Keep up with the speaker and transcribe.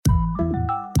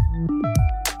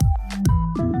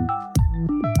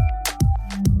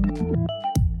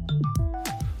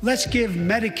Let's give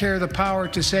Medicare the power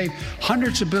to save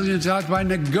hundreds of billions of dollars by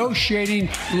negotiating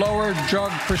lower drug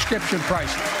prescription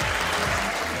prices.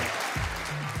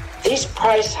 These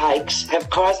price hikes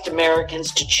have caused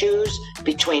Americans to choose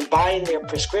between buying their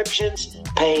prescriptions,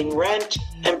 paying rent,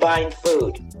 and buying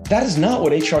food. That is not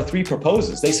what H.R. 3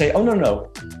 proposes. They say, oh,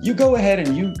 no, you go ahead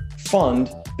and you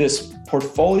fund this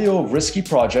portfolio of risky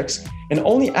projects, and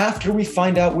only after we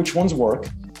find out which ones work,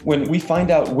 when we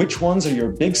find out which ones are your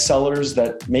big sellers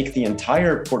that make the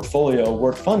entire portfolio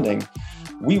worth funding,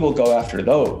 we will go after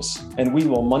those. And we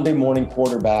will Monday morning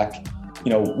quarterback,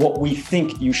 what we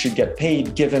think you should get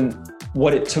paid given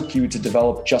what it took you to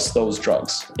develop just those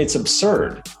drugs. It's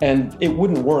absurd, and it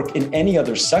wouldn't work in any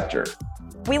other sector.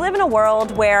 We live in a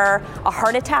world where a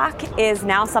heart attack is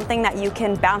now something that you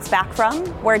can bounce back from,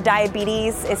 where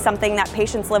diabetes is something that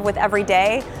patients live with every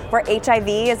day, where HIV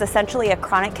is essentially a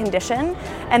chronic condition.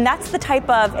 And that's the type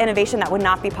of innovation that would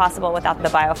not be possible without the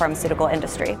biopharmaceutical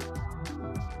industry.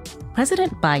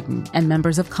 President Biden and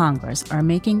members of Congress are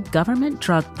making government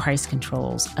drug price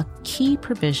controls a key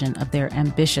provision of their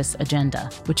ambitious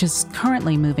agenda, which is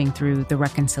currently moving through the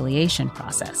reconciliation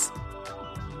process.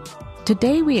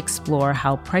 Today, we explore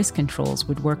how price controls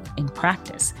would work in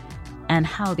practice and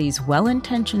how these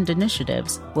well-intentioned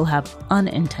initiatives will have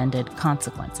unintended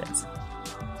consequences.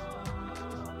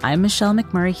 I'm Michelle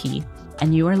McMurray Heath,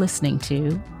 and you are listening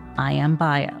to I Am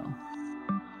Bio.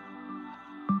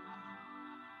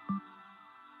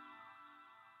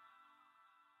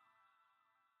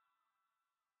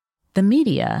 The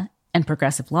media and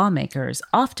progressive lawmakers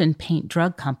often paint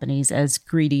drug companies as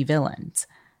greedy villains.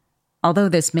 Although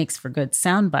this makes for good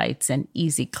sound bites and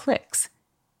easy clicks,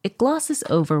 it glosses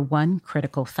over one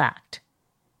critical fact.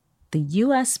 The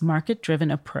U.S.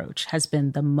 market-driven approach has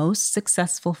been the most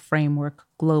successful framework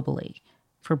globally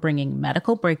for bringing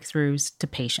medical breakthroughs to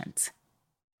patients.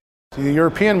 The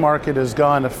European market has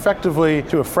gone effectively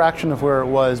to a fraction of where it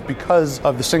was because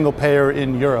of the single payer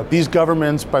in Europe. These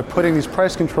governments, by putting these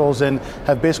price controls in,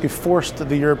 have basically forced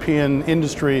the European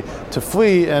industry to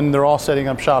flee, and they're all setting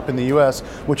up shop in the U.S.,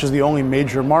 which is the only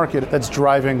major market that's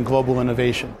driving global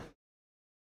innovation.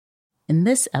 In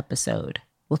this episode,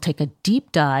 we'll take a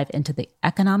deep dive into the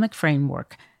economic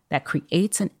framework that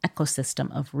creates an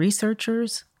ecosystem of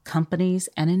researchers, companies,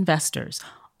 and investors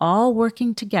all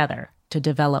working together to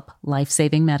develop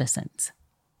life-saving medicines.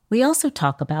 We also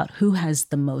talk about who has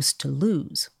the most to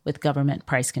lose with government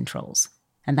price controls,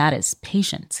 and that is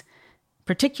patients,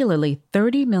 particularly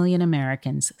 30 million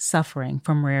Americans suffering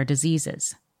from rare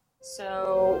diseases.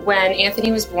 So when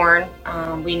Anthony was born,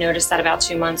 we noticed at about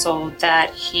 2 months old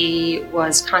that he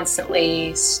was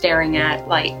constantly staring at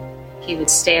light. He would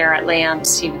stare at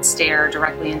lamps, he would stare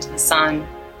directly into the sun.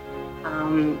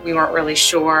 We weren't really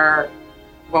sure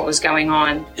what was going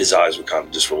on. His eyes would kind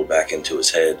of just roll back into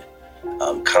his head,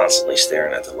 constantly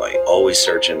staring at the light, always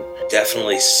searching.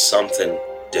 Definitely something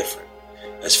different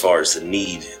as far as the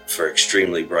need for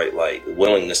extremely bright light, the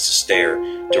willingness to stare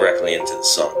directly into the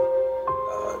sun.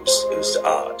 It was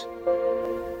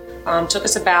odd. Took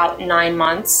us about 9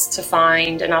 months to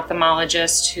find an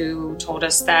ophthalmologist who told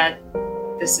us that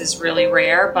this is really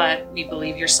rare, but we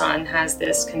believe your son has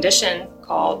this condition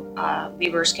called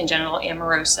Leber's congenital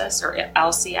amaurosis, or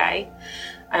LCA,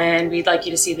 and we'd like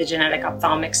you to see the genetic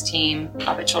ophthalmics team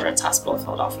up at Children's Hospital of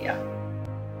Philadelphia.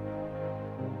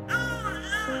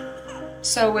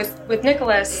 So with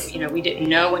Nicholas, we didn't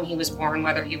know when he was born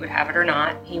whether he would have it or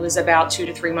not. He was about 2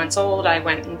 to 3 months old. I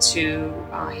went into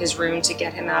his room to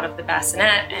get him out of the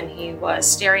bassinet, and he was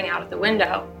staring out of the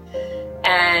window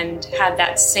and had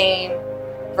that same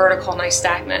vertical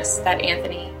nystagmus that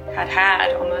Anthony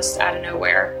had almost out of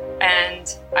nowhere.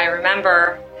 And I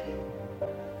remember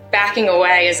backing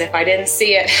away as if I didn't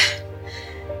see it,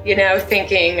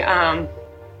 thinking,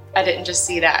 I didn't just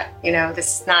see that,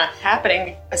 this is not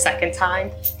happening a second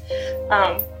time.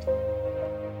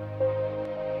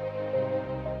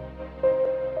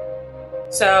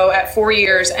 So at 4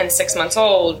 years and 6 months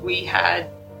old, we had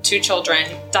 2 children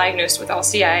diagnosed with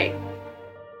LCA.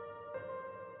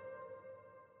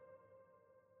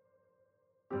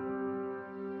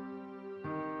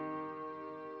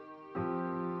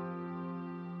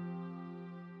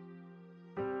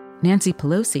 Nancy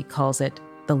Pelosi calls it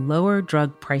the Lower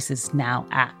Drug Prices Now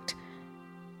Act.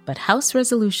 But House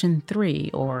Resolution 3,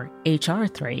 or H.R.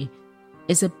 3,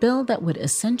 is a bill that would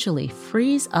essentially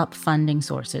freeze up funding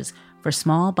sources for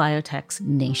small biotechs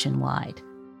nationwide.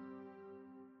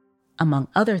 Among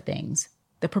other things,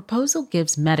 the proposal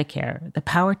gives Medicare the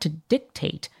power to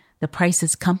dictate the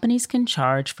prices companies can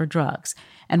charge for drugs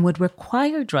and would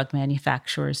require drug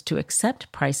manufacturers to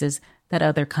accept prices that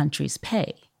other countries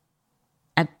pay.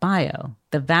 At Bio,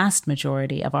 the vast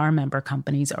majority of our member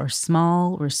companies are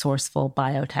small, resourceful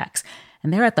biotechs,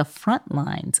 and they're at the front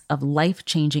lines of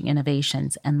life-changing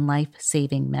innovations and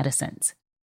life-saving medicines.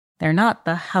 They're not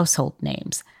the household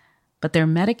names, but their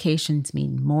medications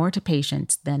mean more to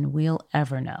patients than we'll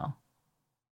ever know.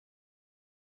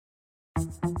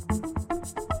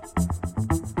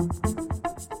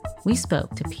 We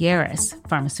spoke to Pieris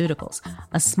Pharmaceuticals,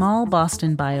 a small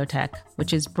Boston biotech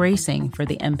which is bracing for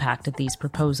the impact of these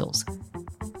proposals.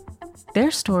 Their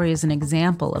story is an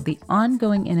example of the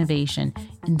ongoing innovation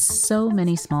in so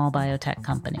many small biotech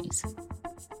companies.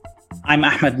 I'm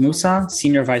Ahmed Musa,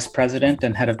 Senior Vice President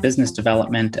and Head of Business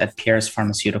Development at Pieris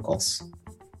Pharmaceuticals.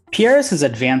 Pieris is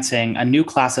advancing a new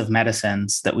class of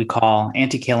medicines that we call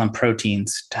antikailin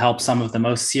proteins to help some of the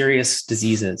most serious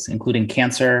diseases, including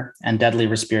cancer and deadly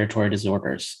respiratory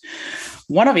disorders.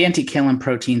 One of antikailin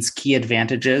proteins' key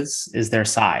advantages is their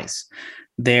size.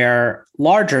 They're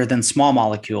larger than small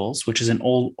molecules, which is an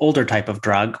older type of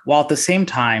drug, while at the same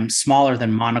time smaller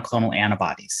than monoclonal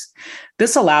antibodies.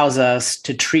 This allows us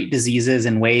to treat diseases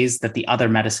in ways that the other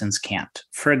medicines can't.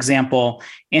 For example,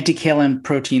 antikailin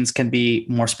proteins can be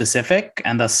more specific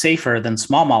and thus safer than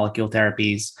small molecule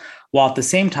therapies, while at the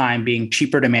same time being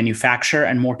cheaper to manufacture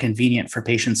and more convenient for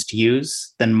patients to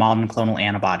use than monoclonal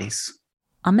antibodies.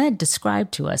 Ahmed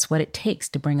described to us what it takes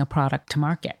to bring a product to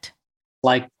market.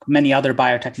 Like many other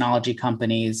biotechnology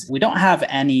companies, we don't have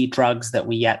any drugs that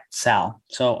we yet sell.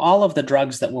 So all of the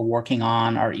drugs that we're working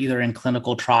on are either in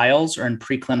clinical trials or in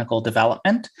preclinical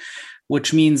development,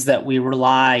 which means that we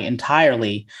rely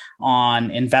entirely on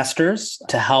investors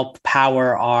to help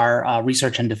power our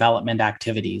research and development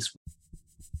activities.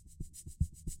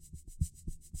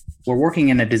 We're working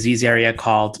in a disease area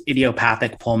called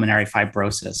idiopathic pulmonary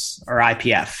fibrosis, or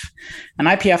IPF. And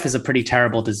IPF is a pretty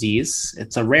terrible disease.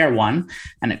 It's a rare one,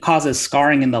 and it causes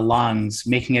scarring in the lungs,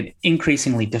 making it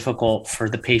increasingly difficult for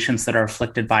the patients that are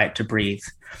afflicted by it to breathe.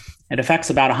 It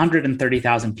affects about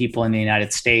 130,000 people in the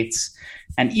United States.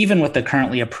 And even with the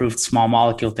currently approved small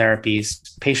molecule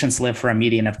therapies, patients live for a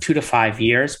median of 2 to 5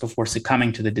 years before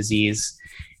succumbing to the disease,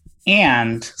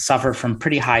 and suffer from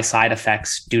pretty high side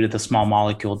effects due to the small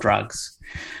molecule drugs.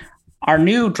 Our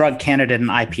new drug candidate in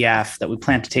IPF that we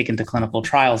plan to take into clinical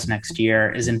trials next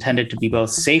year is intended to be both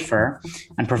safer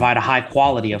and provide a high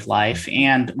quality of life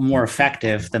and more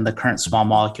effective than the current small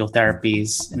molecule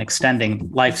therapies in extending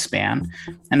lifespan.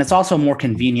 And it's also more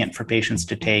convenient for patients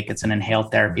to take. It's an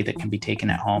inhaled therapy that can be taken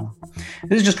at home.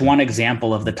 This is just one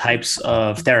example of the types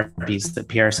of therapies that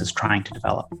Pieris is trying to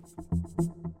develop.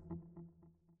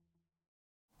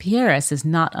 Pieris is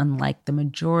not unlike the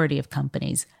majority of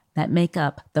companies that make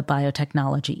up the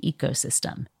biotechnology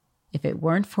ecosystem. If it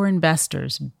weren't for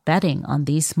investors betting on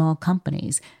these small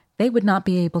companies, they would not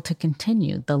be able to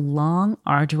continue the long,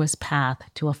 arduous path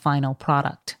to a final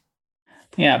product.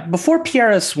 Yeah, before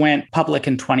Pieris went public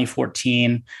in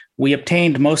 2014, we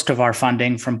obtained most of our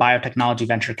funding from biotechnology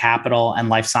venture capital and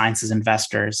life sciences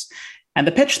investors. And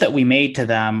the pitch that we made to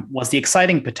them was the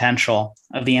exciting potential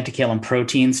of the antikailin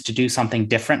proteins to do something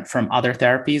different from other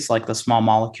therapies like the small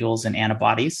molecules and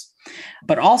antibodies.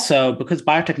 But also because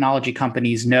biotechnology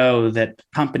companies know that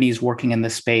companies working in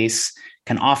this space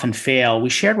can often fail, we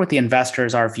shared with the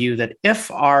investors our view that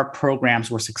if our programs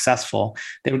were successful,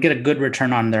 they would get a good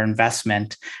return on their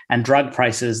investment and drug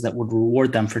prices that would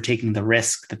reward them for taking the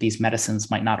risk that these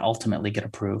medicines might not ultimately get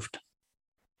approved.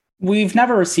 We've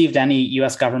never received any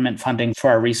U.S. government funding for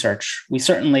our research. We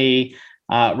certainly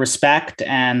respect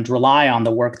and rely on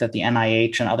the work that the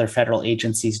NIH and other federal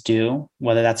agencies do,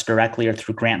 whether that's directly or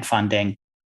through grant funding.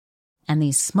 And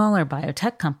these smaller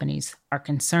biotech companies are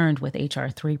concerned with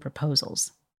H.R. 3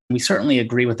 proposals. We certainly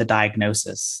agree with the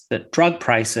diagnosis that drug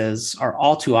prices are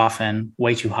all too often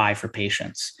way too high for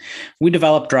patients. We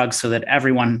develop drugs so that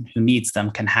everyone who needs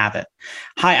them can have it.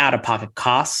 High out-of-pocket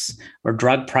costs or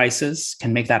drug prices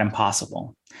can make that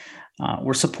impossible.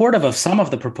 We're supportive of some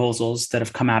of the proposals that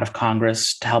have come out of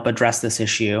Congress to help address this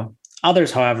issue.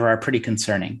 Others, however, are pretty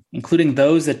concerning, including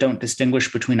those that don't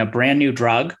distinguish between a brand new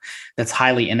drug that's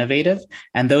highly innovative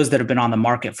and those that have been on the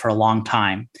market for a long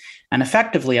time, and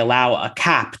effectively allow a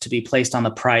cap to be placed on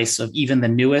the price of even the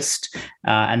newest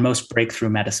and most breakthrough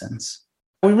medicines.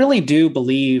 We really do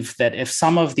believe that if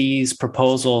some of these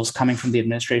proposals coming from the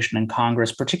administration and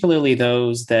Congress, particularly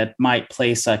those that might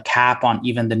place a cap on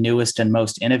even the newest and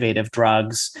most innovative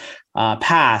drugs,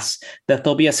 pass, that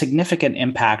there'll be a significant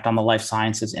impact on the life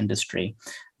sciences industry.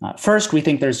 First, we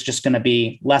think there's just going to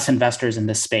be less investors in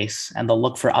this space, and they'll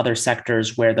look for other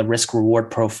sectors where the risk-reward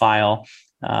profile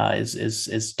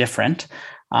is different.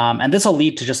 And this will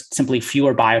lead to just simply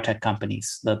fewer biotech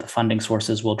companies. The funding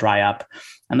sources will dry up.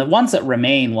 And the ones that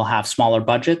remain will have smaller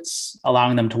budgets,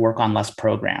 allowing them to work on less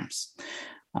programs.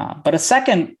 But a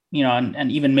second,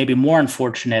 and even maybe more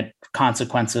unfortunate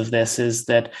consequence of this is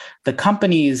that the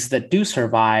companies that do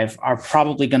survive are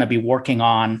probably going to be working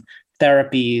on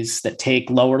therapies that take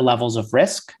lower levels of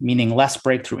risk, meaning less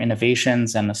breakthrough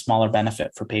innovations and a smaller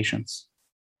benefit for patients.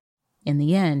 In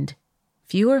the end,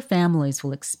 fewer families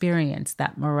will experience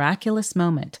that miraculous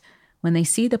moment when they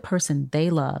see the person they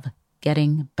love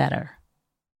getting better.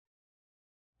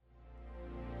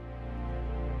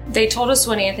 They told us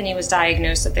when Anthony was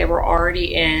diagnosed that they were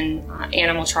already in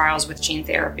animal trials with gene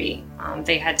therapy.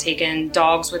 They had taken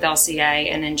dogs with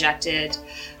LCA and injected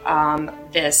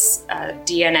this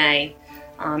DNA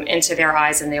into their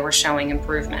eyes, and they were showing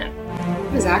improvement.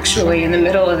 It was actually in the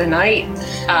middle of the night.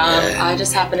 I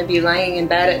just happened to be laying in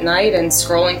bed at night and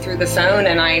scrolling through the phone,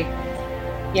 and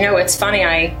it's funny,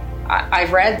 I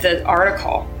read the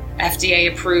article,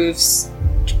 FDA approves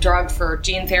drug for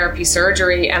gene therapy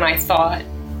surgery, and I thought,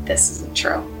 this isn't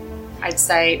true. I'd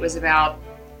say it was about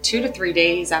 2 to 3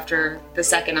 days after the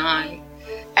second eye.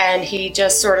 And he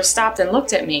just sort of stopped and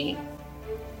looked at me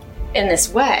in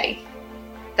this way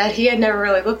that he had never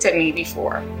really looked at me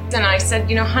before. And I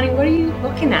said, honey, what are you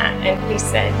looking at? And he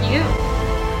said, you.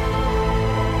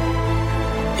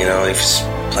 He was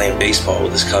playing baseball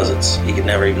with his cousins. He could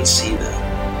never even see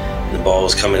that. And the ball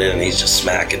was coming in and he's just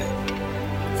smacking it.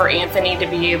 For Anthony to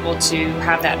be able to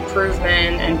have that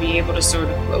improvement and be able to sort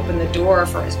of open the door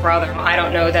for his brother, I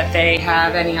don't know that they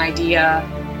have any idea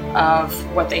of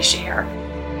what they share.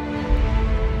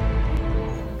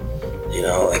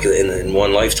 Like in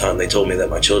one lifetime, they told me that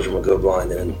my children would go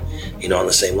blind, and in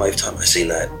the same lifetime, I seen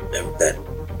that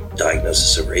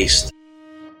diagnosis erased.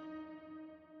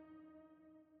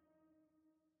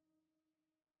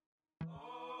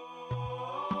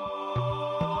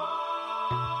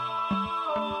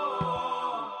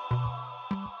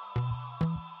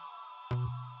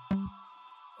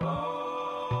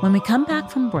 When we come back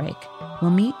from break,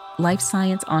 we'll meet life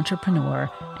science entrepreneur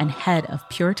and head of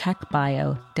PureTech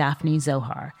Bio, Daphne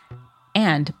Zohar,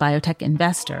 and biotech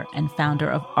investor and founder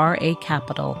of RA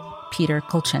Capital, Peter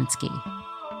Kolczynski.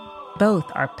 Both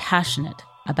are passionate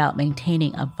about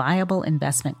maintaining a viable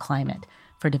investment climate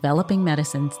for developing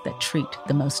medicines that treat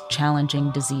the most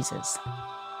challenging diseases.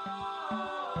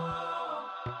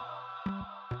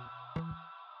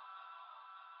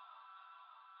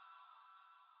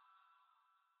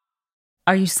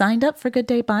 Are you signed up for Good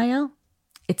Day Bio?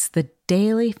 It's the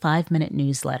daily 5-minute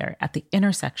newsletter at the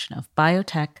intersection of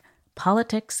biotech,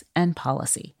 politics, and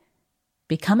policy.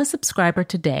 Become a subscriber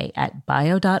today at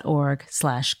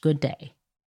bio.org/goodday.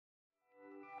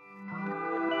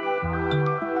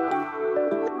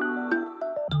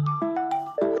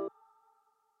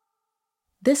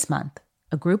 This month,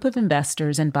 a group of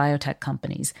investors and biotech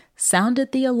companies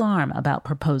sounded the alarm about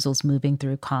proposals moving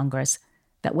through Congress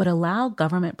that would allow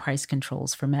government price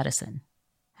controls for medicine.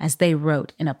 As they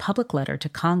wrote in a public letter to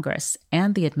Congress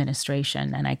and the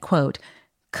administration, and I quote,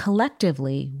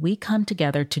 "Collectively, we come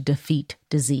together to defeat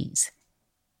disease.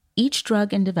 Each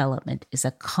drug in development is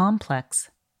a complex,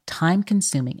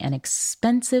 time-consuming, and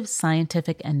expensive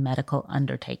scientific and medical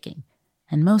undertaking,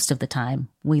 and most of the time,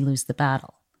 we lose the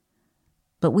battle.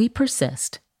 But we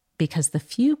persist because the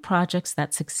few projects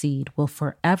that succeed will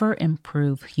forever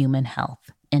improve human health,"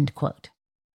 end quote.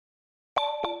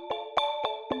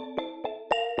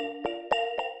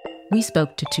 We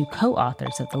spoke to two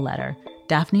co-authors of the letter,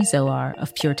 Daphne Zohar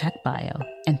of PureTech Bio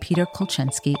and Peter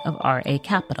Kolczynski of RA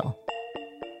Capital.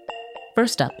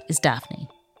 First up is Daphne.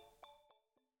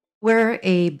 We're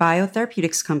a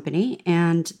biotherapeutics company,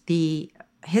 and the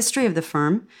history of the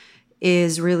firm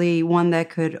is really one that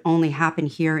could only happen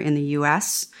here in the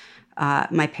U.S.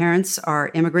 My parents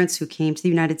are immigrants who came to the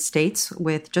United States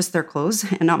with just their clothes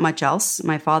and not much else.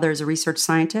 My father is a research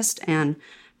scientist, and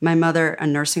my mother a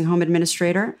nursing home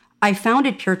administrator. I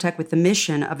founded PureTech with the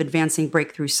mission of advancing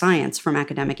breakthrough science from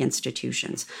academic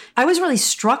institutions. I was really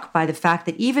struck by the fact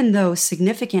that even though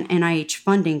significant NIH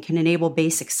funding can enable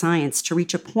basic science to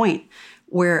reach a point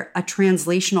where a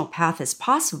translational path is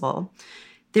possible,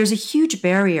 there's a huge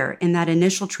barrier in that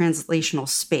initial translational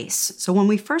space. So when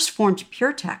we first formed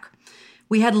PureTech,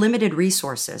 we had limited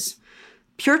resources.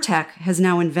 PureTech has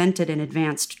now invented and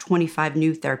advanced 25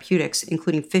 new therapeutics,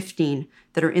 including 15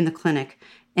 that are in the clinic,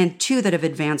 and 2 that have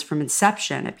advanced from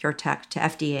inception at PureTech to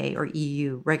FDA or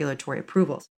EU regulatory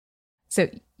approvals. So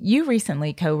you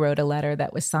recently co-wrote a letter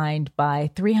that was signed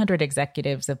by 300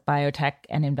 executives of biotech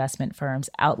and investment firms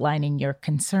outlining your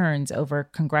concerns over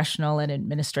congressional and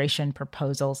administration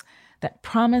proposals that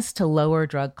promise to lower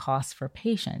drug costs for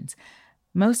patients.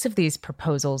 Most of these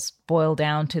proposals boil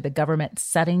down to the government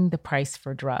setting the price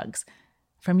for drugs.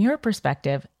 From your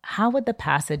perspective, how would the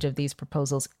passage of these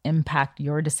proposals impact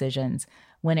your decisions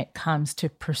when it comes to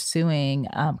pursuing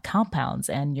compounds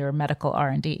and your medical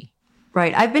R&D?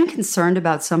 Right. I've been concerned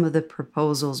about some of the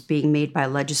proposals being made by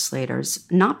legislators,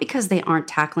 not because they aren't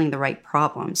tackling the right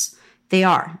problems. They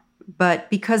are, but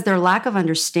because their lack of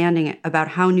understanding about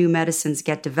how new medicines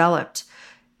get developed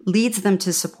leads them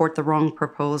to support the wrong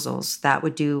proposals that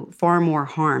would do far more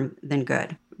harm than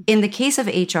good. In the case of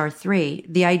H.R. 3,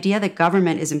 the idea that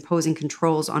government is imposing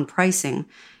controls on pricing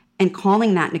and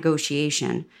calling that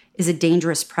negotiation is a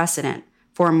dangerous precedent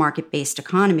for a market-based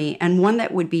economy and one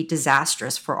that would be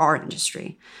disastrous for our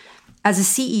industry. As a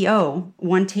CEO,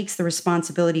 one takes the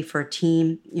responsibility for a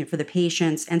team, for the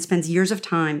patients, and spends years of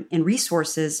time and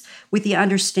resources with the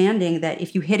understanding that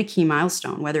if you hit a key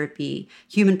milestone, whether it be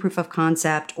human proof of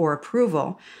concept or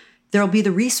approval, there'll be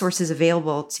the resources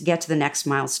available to get to the next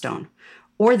milestone,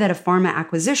 or that a pharma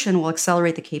acquisition will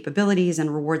accelerate the capabilities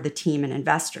and reward the team and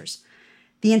investors.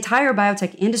 The entire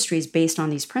biotech industry is based on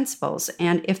these principles,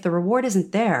 and if the reward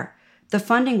isn't there, the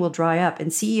funding will dry up,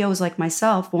 and CEOs like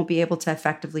myself won't be able to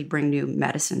effectively bring new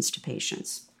medicines to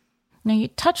patients. Now, you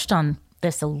touched on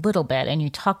this a little bit, and you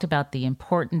talked about the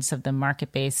importance of the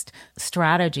market-based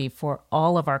strategy for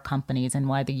all of our companies and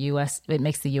why it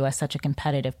makes the U.S. such a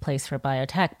competitive place for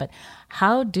biotech. But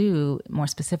how do, more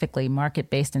specifically,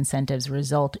 market-based incentives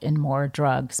result in more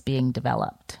drugs being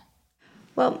developed?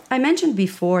 Well, I mentioned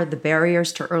before the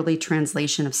barriers to early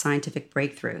translation of scientific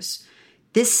breakthroughs.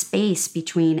 This space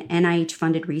between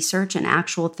NIH-funded research and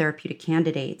actual therapeutic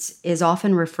candidates is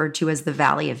often referred to as the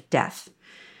Valley of Death.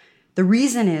 The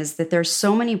reason is that there's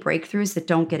so many breakthroughs that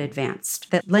don't get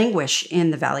advanced, that languish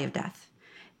in the Valley of Death,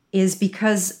 is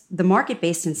because the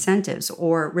market-based incentives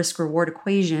or risk-reward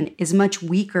equation is much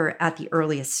weaker at the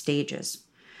earliest stages.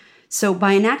 So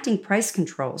by enacting price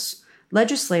controls,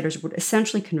 legislators would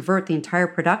essentially convert the entire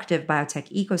productive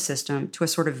biotech ecosystem to a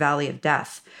sort of valley of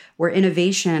death, where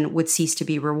innovation would cease to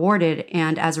be rewarded,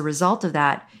 and as a result of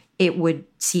that, it would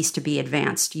cease to be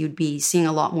advanced. You'd be seeing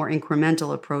a lot more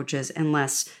incremental approaches and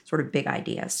less sort of big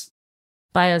ideas.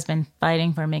 Bio's been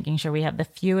fighting for making sure we have the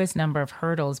fewest number of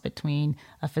hurdles between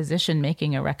a physician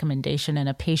making a recommendation and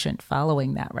a patient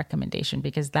following that recommendation,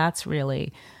 because that's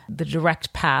really the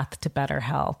direct path to better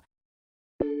health.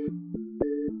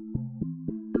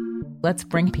 Let's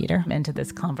bring Peter into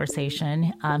this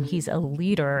conversation. He's a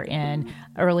leader in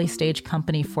early stage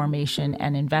company formation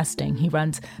and investing. He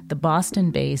runs the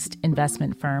Boston-based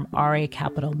investment firm RA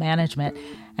Capital Management,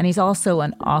 and he's also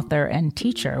an author and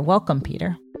teacher. Welcome,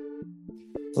 Peter.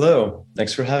 Hello.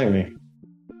 Thanks for having me.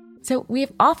 So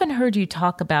we've often heard you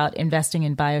talk about investing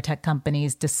in biotech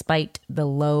companies despite the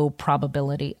low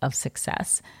probability of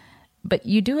success. But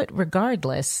you do it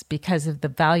regardless because of the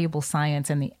valuable science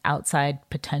and the outside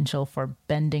potential for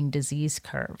bending disease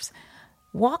curves.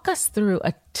 Walk us through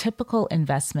a typical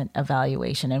investment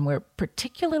evaluation, and we're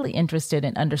particularly interested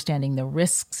in understanding the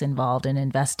risks involved in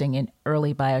investing in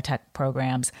early biotech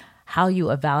programs, how you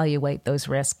evaluate those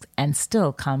risks, and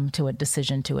still come to a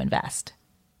decision to invest.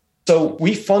 So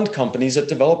we fund companies that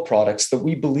develop products that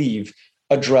we believe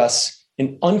address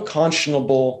an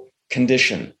unconscionable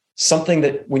condition. Something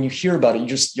that when you hear about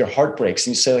it, your heart breaks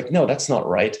and you say, like, no, that's not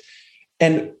right.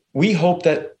 And we hope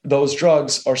that those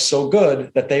drugs are so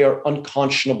good that they are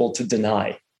unconscionable to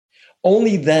deny.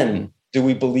 Only then do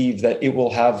we believe that it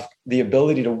will have the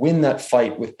ability to win that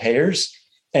fight with payers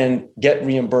and get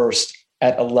reimbursed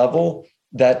at a level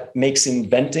that makes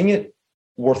inventing it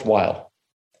worthwhile.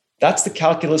 That's the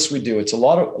calculus we do. It's a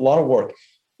lot of work.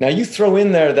 Now you throw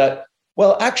in there that,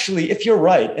 well, actually, if you're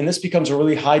right, and this becomes a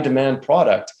really high demand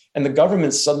product, and the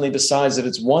government suddenly decides that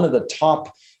it's one of the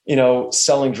top,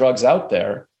 selling drugs out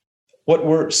there, what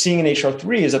we're seeing in H.R.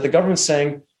 3 is that the government's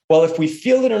saying, well, if we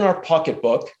feel it in our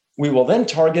pocketbook, we will then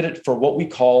target it for what we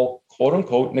call, quote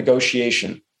unquote,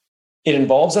 negotiation. It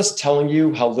involves us telling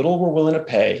you how little we're willing to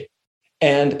pay.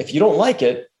 And if you don't like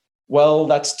it, well,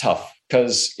 that's tough.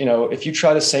 Because, if you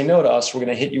try to say no to us, we're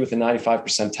going to hit you with a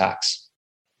 95% tax.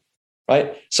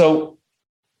 Right? So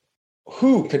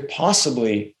who could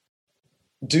possibly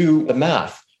do the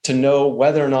math to know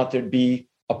whether or not there'd be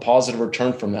a positive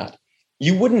return from that?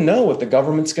 You wouldn't know what the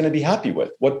government's going to be happy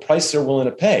with, what price they're willing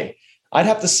to pay. I'd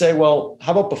have to say, well,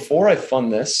 how about before I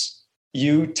fund this,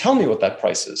 you tell me what that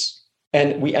price is?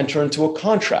 And we enter into a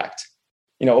contract,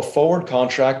 a forward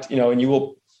contract, and you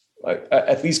will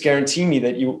at least guarantee me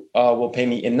that you will pay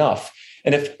me enough.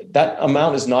 And if that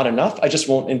amount is not enough, I just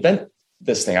won't invent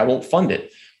this thing. I won't fund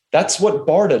it. That's what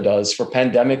BARDA does for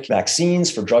pandemic vaccines,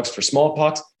 for drugs for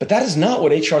smallpox. But that is not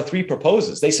what HR 3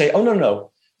 proposes. They say, oh,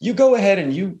 no. You go ahead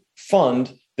and you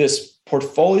fund this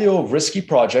portfolio of risky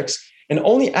projects. And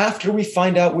only after we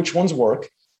find out which ones work,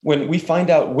 when we find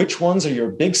out which ones are your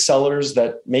big sellers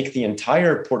that make the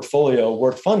entire portfolio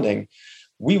worth funding,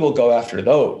 we will go after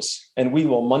those. And we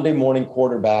will Monday morning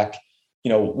quarterback,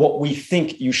 what we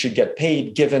think you should get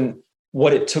paid given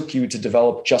what it took you to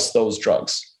develop just those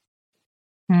drugs.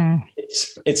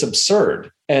 It's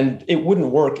absurd, and it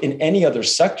wouldn't work in any other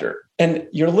sector. And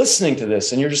you're listening to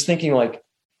this and you're just thinking like,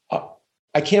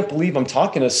 I can't believe I'm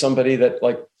talking to somebody that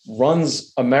like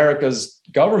runs America's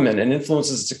government and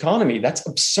influences its economy. That's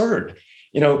absurd.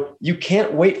 You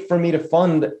can't wait for me to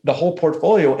fund the whole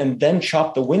portfolio and then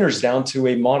chop the winners down to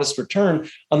a modest return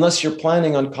unless you're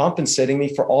planning on compensating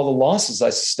me for all the losses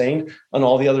I sustained on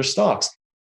all the other stocks.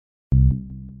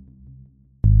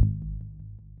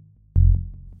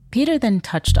 Peter then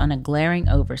touched on a glaring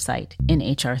oversight in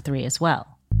HR 3 as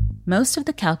well. Most of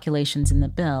the calculations in the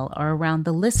bill are around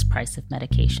the list price of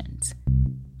medications.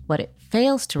 What it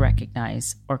fails to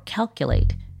recognize or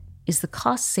calculate is the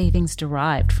cost savings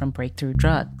derived from breakthrough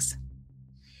drugs.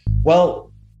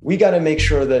 Well, we got to make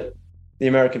sure that the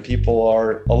American people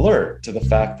are alert to the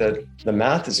fact that the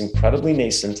math is incredibly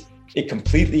nascent. It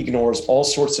completely ignores all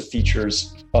sorts of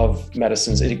features of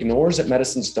medicines. It ignores that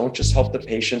medicines don't just help the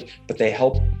patient, but they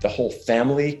help the whole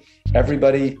family,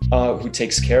 everybody who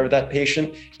takes care of that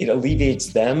patient. It alleviates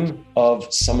them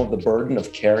of some of the burden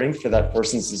of caring for that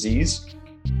person's disease,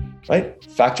 right?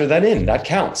 Factor that in, that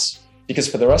counts. Because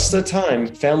for the rest of the time,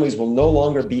 families will no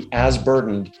longer be as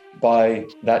burdened by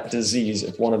that disease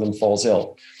if one of them falls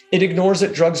ill. It ignores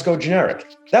that drugs go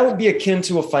generic. That would be akin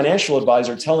to a financial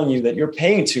advisor telling you that you're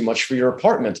paying too much for your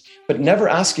apartment, but never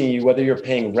asking you whether you're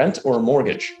paying rent or a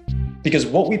mortgage. Because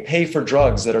what we pay for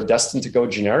drugs that are destined to go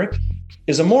generic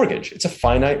is a mortgage. It's a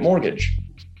finite mortgage.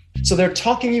 So they're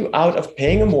talking you out of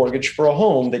paying a mortgage for a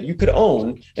home that you could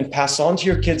own and pass on to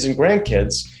your kids and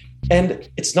grandkids. And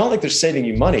it's not like they're saving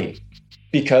you money,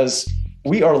 because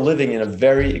we are living in a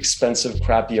very expensive,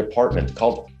 crappy apartment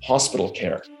called hospital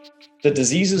care. The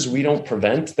diseases we don't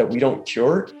prevent, that we don't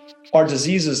cure, are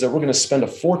diseases that we're going to spend a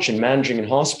fortune managing in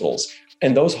hospitals.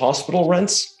 And those hospital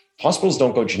rents, hospitals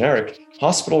don't go generic.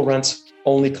 Hospital rents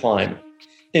only climb.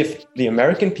 If the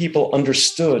American people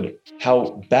understood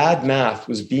how bad math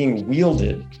was being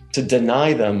wielded to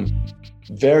deny them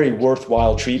very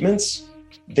worthwhile treatments,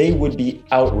 they would be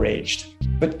outraged.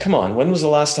 But come on, when was the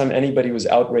last time anybody was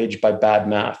outraged by bad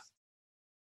math?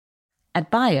 At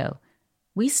BIO,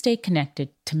 we stay connected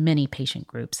to many patient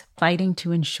groups, fighting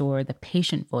to ensure the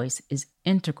patient voice is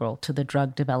integral to the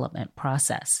drug development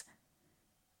process.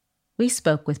 We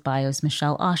spoke with BIO's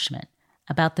Michelle Oshman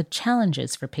about the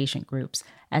challenges for patient groups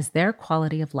as their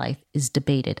quality of life is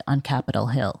debated on Capitol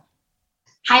Hill.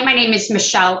 Hi, my name is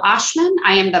Michelle Oshman.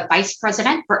 I am the Vice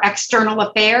President for External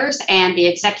Affairs and the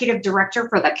Executive Director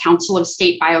for the Council of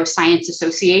State Bioscience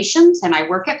Associations, and I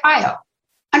work at BIO.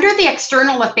 Under the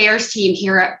External Affairs team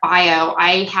here at BIO,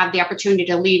 I have the opportunity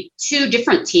to lead two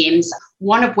different teams,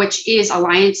 one of which is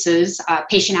alliances,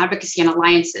 patient advocacy and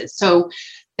alliances. So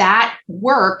that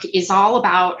work is all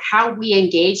about how we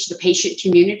engage the patient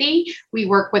community. We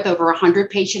work with over 100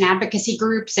 patient advocacy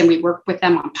groups, and we work with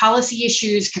them on policy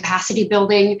issues, capacity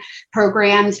building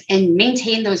programs, and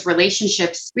maintain those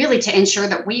relationships really to ensure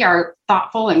that we are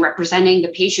thoughtful and representing the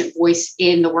patient voice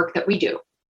in the work that we do.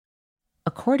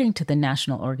 According to the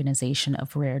National Organization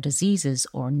of Rare Diseases,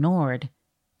 or NORD,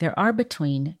 there are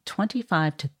between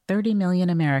 25 to 30 million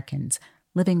Americans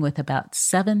living with about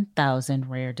 7,000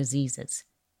 rare diseases.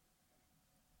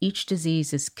 Each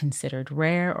disease is considered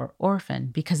rare or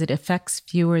orphan because it affects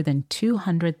fewer than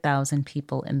 200,000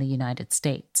 people in the United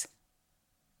States.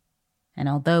 And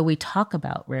although we talk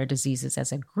about rare diseases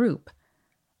as a group,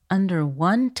 under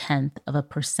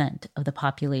 0.1% of the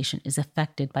population is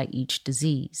affected by each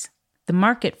disease. The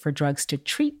market for drugs to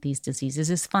treat these diseases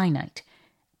is finite,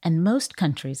 and most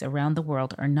countries around the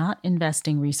world are not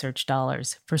investing research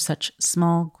dollars for such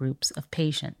small groups of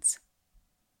patients.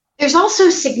 There's also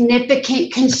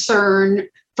significant concern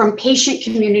from patient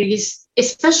communities,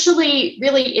 especially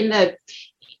really in the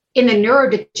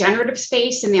neurodegenerative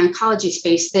space and the oncology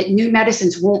space, that new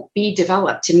medicines won't be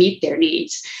developed to meet their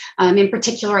needs. In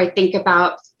particular, I think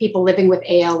about people living with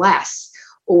ALS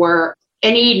or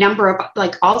any number of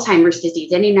like Alzheimer's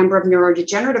disease, any number of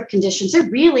neurodegenerative conditions. That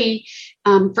really,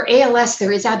 for ALS,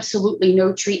 there is absolutely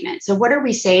no treatment. So what are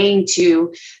we saying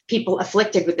to people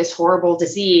afflicted with this horrible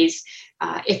disease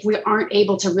if we aren't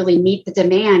able to really meet the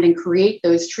demand and create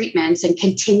those treatments and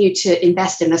continue to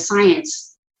invest in the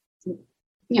science?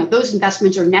 those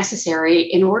investments are necessary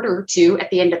in order to, at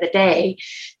the end of the day,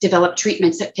 develop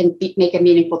treatments that can make a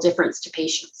meaningful difference to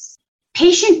patients.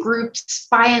 Patient groups,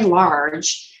 by and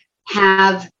large,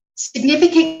 have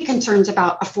significant concerns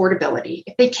about affordability.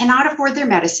 If they cannot afford their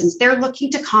medicines, they're looking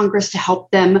to Congress to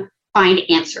help them find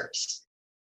answers.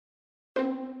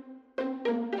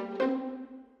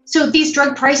 So these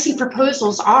drug pricing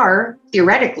proposals are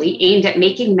theoretically aimed at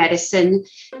making medicine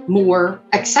more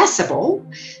accessible,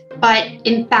 but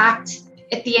in fact,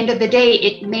 at the end of the day,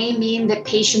 it may mean that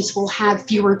patients will have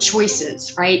fewer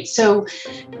choices, right? So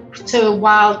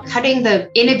while cutting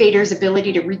the innovator's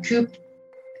ability to recoup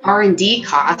R&D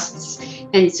costs,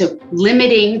 and so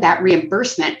limiting that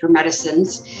reimbursement for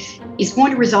medicines is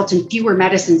going to result in fewer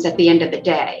medicines at the end of the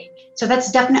day. So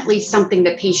that's definitely something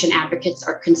that patient advocates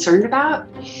are concerned about.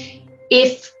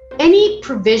 If any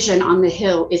provision on the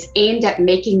Hill is aimed at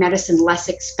making medicine less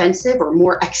expensive or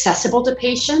more accessible to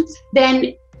patients,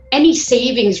 then any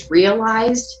savings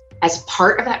realized as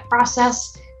part of that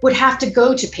process would have to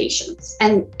go to patients.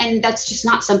 And that's just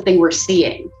not something we're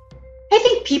seeing. I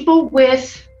think people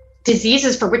with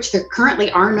diseases for which there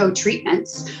currently are no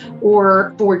treatments,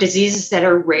 or for diseases that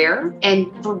are rare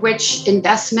and for which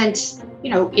investment,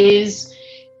 is,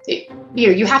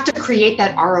 you have to create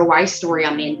that ROI story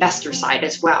on the investor side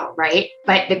as well, right?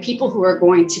 But the people who are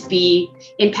going to be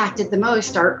impacted the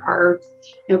most are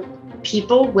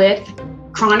people with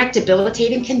chronic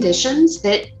debilitating conditions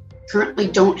that currently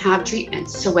don't have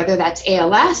treatments. So whether that's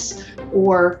ALS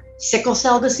or sickle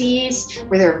cell disease,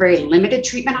 where there are very limited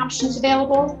treatment options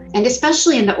available, and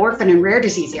especially in the orphan and rare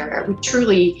disease area, we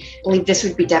truly believe this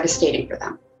would be devastating for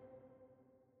them.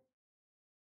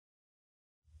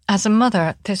 As a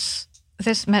mother, this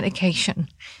medication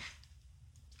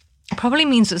probably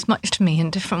means as much to me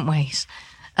in different ways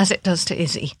as it does to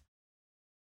Izzy.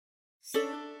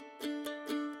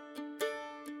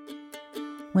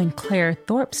 When Claire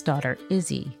Thorpe's daughter,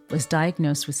 Izzy, was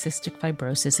diagnosed with cystic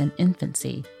fibrosis in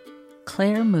infancy,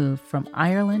 Claire moved from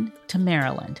Ireland to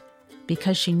Maryland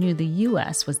because she knew the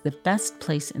U.S. was the best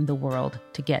place in the world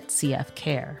to get CF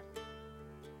care.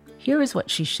 Here is what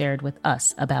she shared with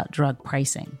us about drug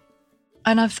pricing.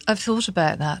 And I've thought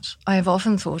about that. I have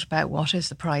often thought about what is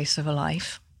the price of a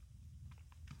life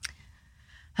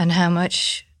and how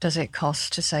much does it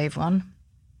cost to save one.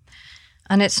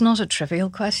 And it's not a trivial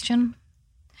question.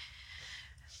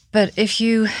 But if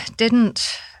you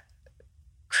didn't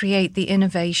create the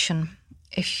innovation,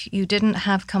 if you didn't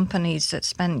have companies that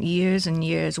spent years and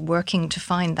years working to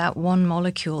find that one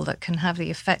molecule that can have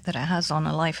the effect that it has on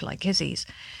a life like Izzy's,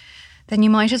 then you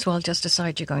might as well just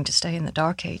decide you're going to stay in the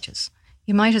dark ages.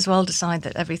 You might as well decide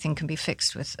that everything can be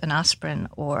fixed with an aspirin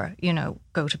or,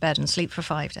 go to bed and sleep for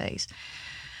 5 days.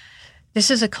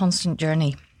 This is a constant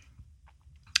journey.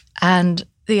 And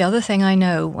the other thing I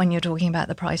know when you're talking about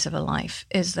the price of a life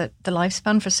is that the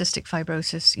lifespan for cystic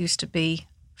fibrosis used to be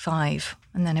 5,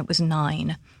 and then it was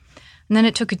 9. And then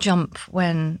it took a jump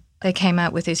when they came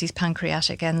out with Izzy's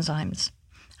pancreatic enzymes,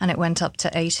 and it went up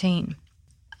to 18.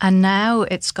 And now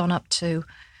it's gone up to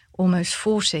almost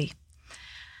 40.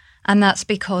 And that's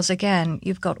because, again,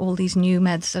 you've got all these new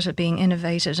meds that are being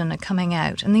innovated and are coming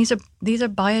out. And these are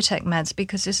biotech meds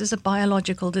because this is a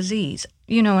biological disease.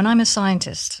 And I'm a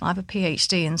scientist. I have a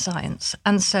PhD in science.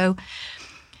 And so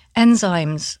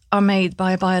enzymes are made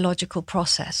by a biological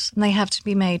process, and they have to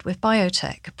be made with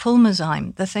biotech.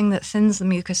 Pulmozyme, the thing that thins the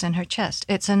mucus in her chest,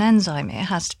 it's an enzyme. It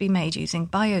has to be made using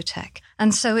biotech.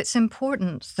 And so it's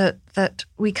important that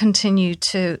we continue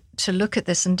to look at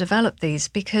this and develop these,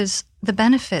 because the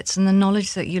benefits and the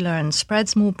knowledge that you learn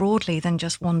spreads more broadly than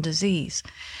just one disease.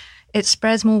 It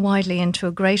spreads more widely into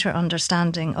a greater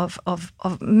understanding of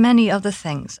many other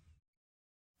things.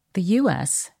 The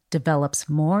U.S. develops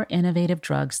more innovative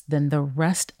drugs than the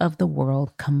rest of the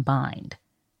world combined.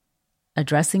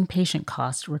 Addressing patient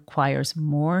costs requires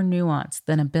more nuance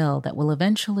than a bill that will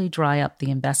eventually dry up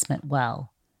the investment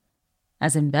well.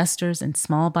 As investors in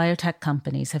small biotech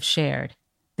companies have shared,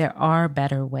 there are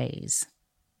better ways.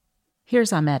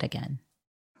 Here's Ahmed again.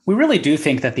 We really do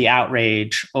think that the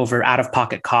outrage over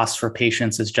out-of-pocket costs for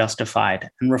patients is justified,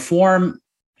 and reform,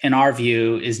 in our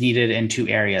view, is needed in 2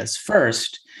 areas.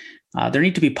 First, there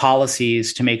need to be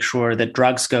policies to make sure that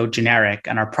drugs go generic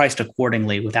and are priced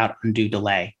accordingly without undue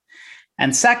delay.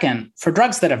 And second, for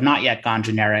drugs that have not yet gone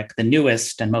generic, the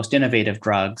newest and most innovative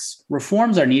drugs,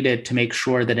 reforms are needed to make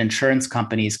sure that insurance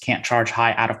companies can't charge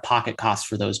high out-of-pocket costs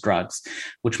for those drugs,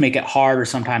 which make it hard or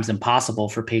sometimes impossible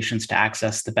for patients to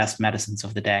access the best medicines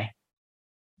of the day.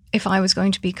 If I was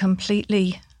going to be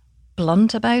completely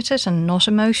blunt about it and not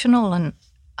emotional, and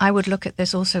I would look at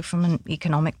this also from an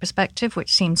economic perspective,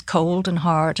 which seems cold and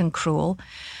hard and cruel.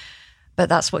 But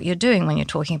that's what you're doing when you're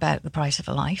talking about the price of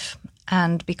a life.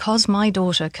 And because my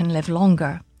daughter can live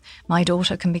longer, my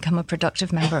daughter can become a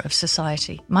productive member of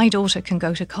society. My daughter can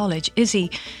go to college. Izzy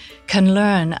can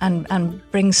learn and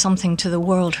bring something to the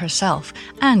world herself.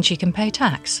 And she can pay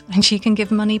tax. And she can give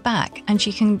money back. And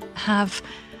she can have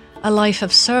a life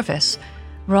of service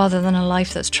rather than a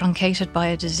life that's truncated by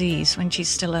a disease when she's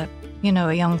still a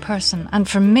young person. And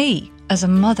for me, as a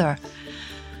mother,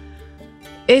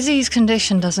 Izzy's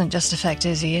condition doesn't just affect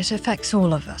Izzy, it affects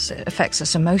all of us. It affects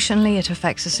us emotionally, it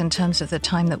affects us in terms of the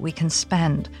time that we can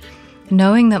spend.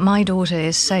 Knowing that my daughter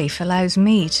is safe allows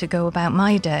me to go about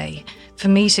my day, for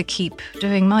me to keep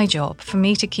doing my job, for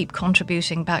me to keep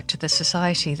contributing back to the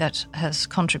society that has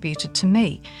contributed to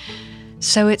me.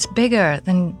 So it's bigger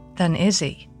than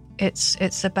Izzy.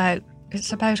 It's about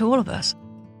all of us.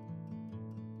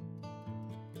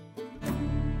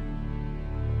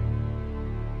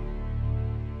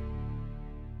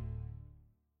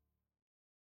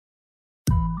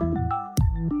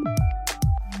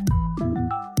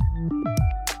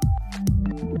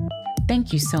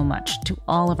 Thank you so much to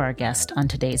all of our guests on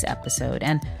today's episode,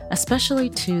 and especially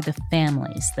to the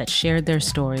families that shared their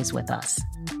stories with us.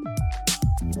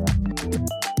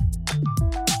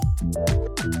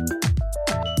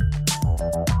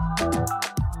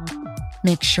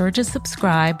 Make sure to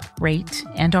subscribe, rate,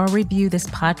 and/or review this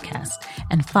podcast,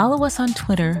 and follow us on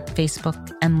Twitter,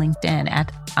 Facebook, and LinkedIn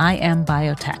at I Am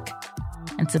Biotech.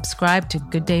 And subscribe to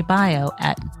Good Day Bio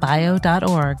at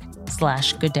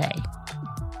bio.org/goodday.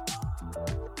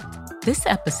 This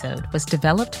episode was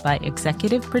developed by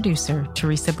executive producer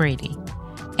Teresa Brady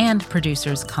and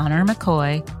producers Connor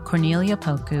McCoy, Cornelia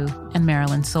Poku, and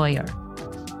Marilyn Sawyer.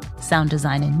 Sound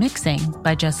design and mixing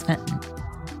by Jess Fenton.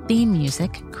 Theme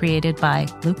music created by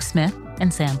Luke Smith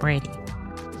and Sam Brady.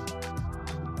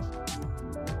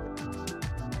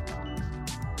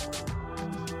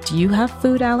 Do you have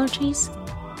food allergies?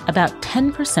 About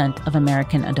 10% of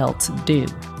American adults do.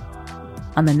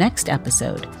 On the next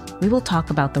episode, we will talk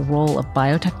about the role of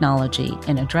biotechnology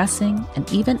in addressing and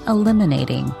even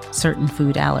eliminating certain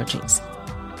food allergies.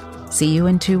 See you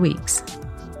in 2 weeks.